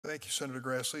Thank you, Senator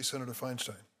Grassley. Senator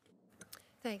Feinstein.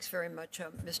 Thanks very much,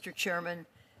 Mr. Chairman.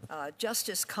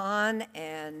 Justice Kahn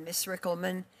and Ms.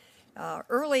 Rickleman,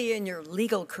 early in your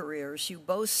legal careers, you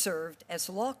both served as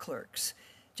law clerks.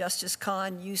 Justice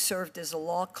Kahn, you served as a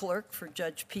law clerk for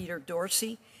Judge Peter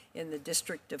Dorsey in the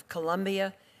District of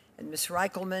Columbia, and Ms.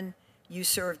 Rickleman, you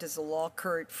served as a law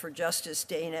clerk for Justice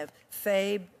Dianne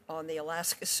Feinstein on the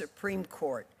Alaska Supreme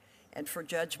Court and for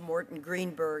Judge Morton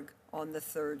Greenberg on the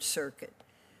Third Circuit.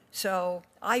 So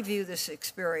I view this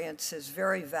experience as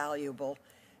very valuable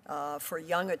for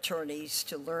young attorneys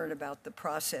to learn about the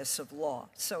process of law.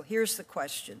 So here's the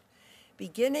question.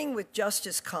 Beginning with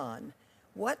Justice Kahn,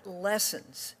 what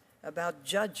lessons about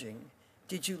judging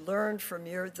did you learn from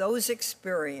those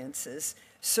experiences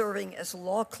serving as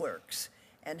law clerks?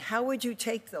 And how would you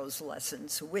take those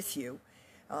lessons with you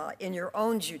in your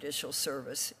own judicial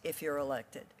service if you're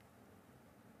elected?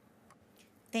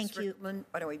 Thank you. Rickleman,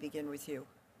 why don't we begin with you?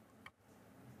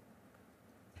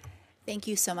 Thank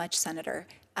you so much, Senator.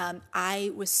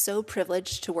 I was so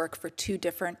privileged to work for two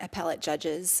different appellate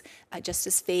judges.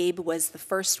 Justice Fabe was the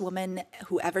first woman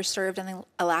who ever served on the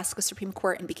Alaska Supreme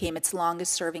Court and became its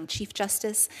longest serving Chief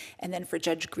Justice, and then for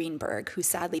Judge Greenberg, who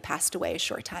sadly passed away a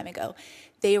short time ago.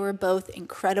 They were both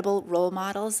incredible role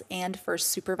models and first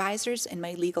supervisors in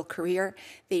my legal career.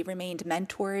 They remained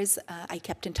mentors. I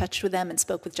kept in touch with them and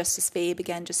spoke with Justice Fabe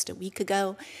again just a week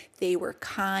ago. They were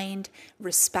kind,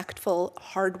 respectful,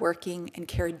 hardworking, and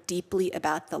cared deeply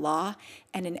about the law.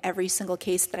 And in every single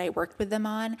case that I worked with them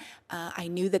on, I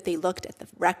knew that they looked at the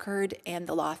record and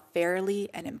the law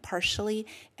fairly and impartially,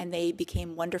 and they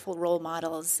became wonderful role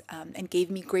models and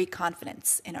gave me great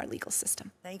confidence in our legal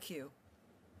system. Thank you.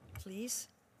 Please.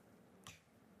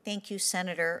 Thank you,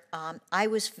 Senator. I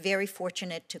was very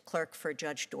fortunate to clerk for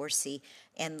Judge Dorsey,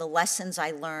 and the lessons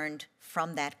I learned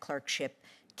from that clerkship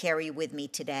carry with me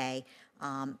today.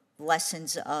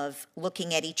 Lessons of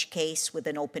looking at each case with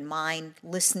an open mind,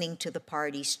 listening to the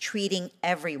parties, treating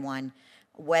everyone,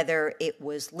 whether it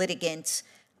was litigants,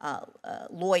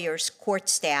 lawyers, court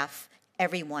staff,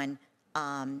 everyone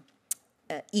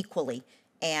equally,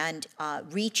 and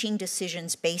reaching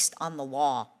decisions based on the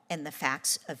law and the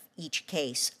facts of each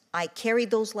case. I carried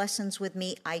those lessons with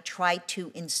me. I tried to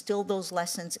instill those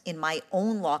lessons in my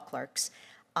own law clerks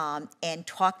and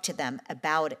talk to them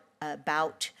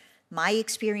about my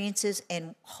experiences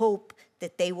and hope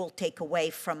that they will take away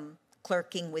from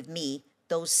clerking with me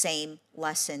those same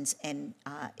lessons and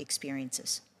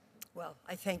experiences. Well,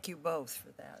 I thank you both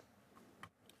for that.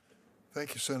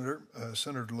 Thank you, Senator.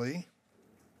 Senator Lee.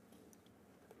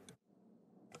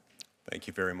 Thank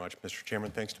you very much, Mr.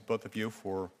 Chairman. Thanks to both of you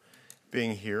for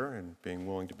being here and being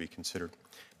willing to be considered.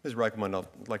 Ms. Reichman,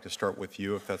 I'd like to start with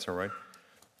you, if that's all right.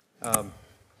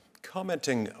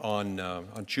 Commenting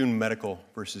on June Medical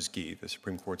versus Gee, the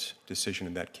Supreme Court's decision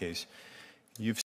in that case, you've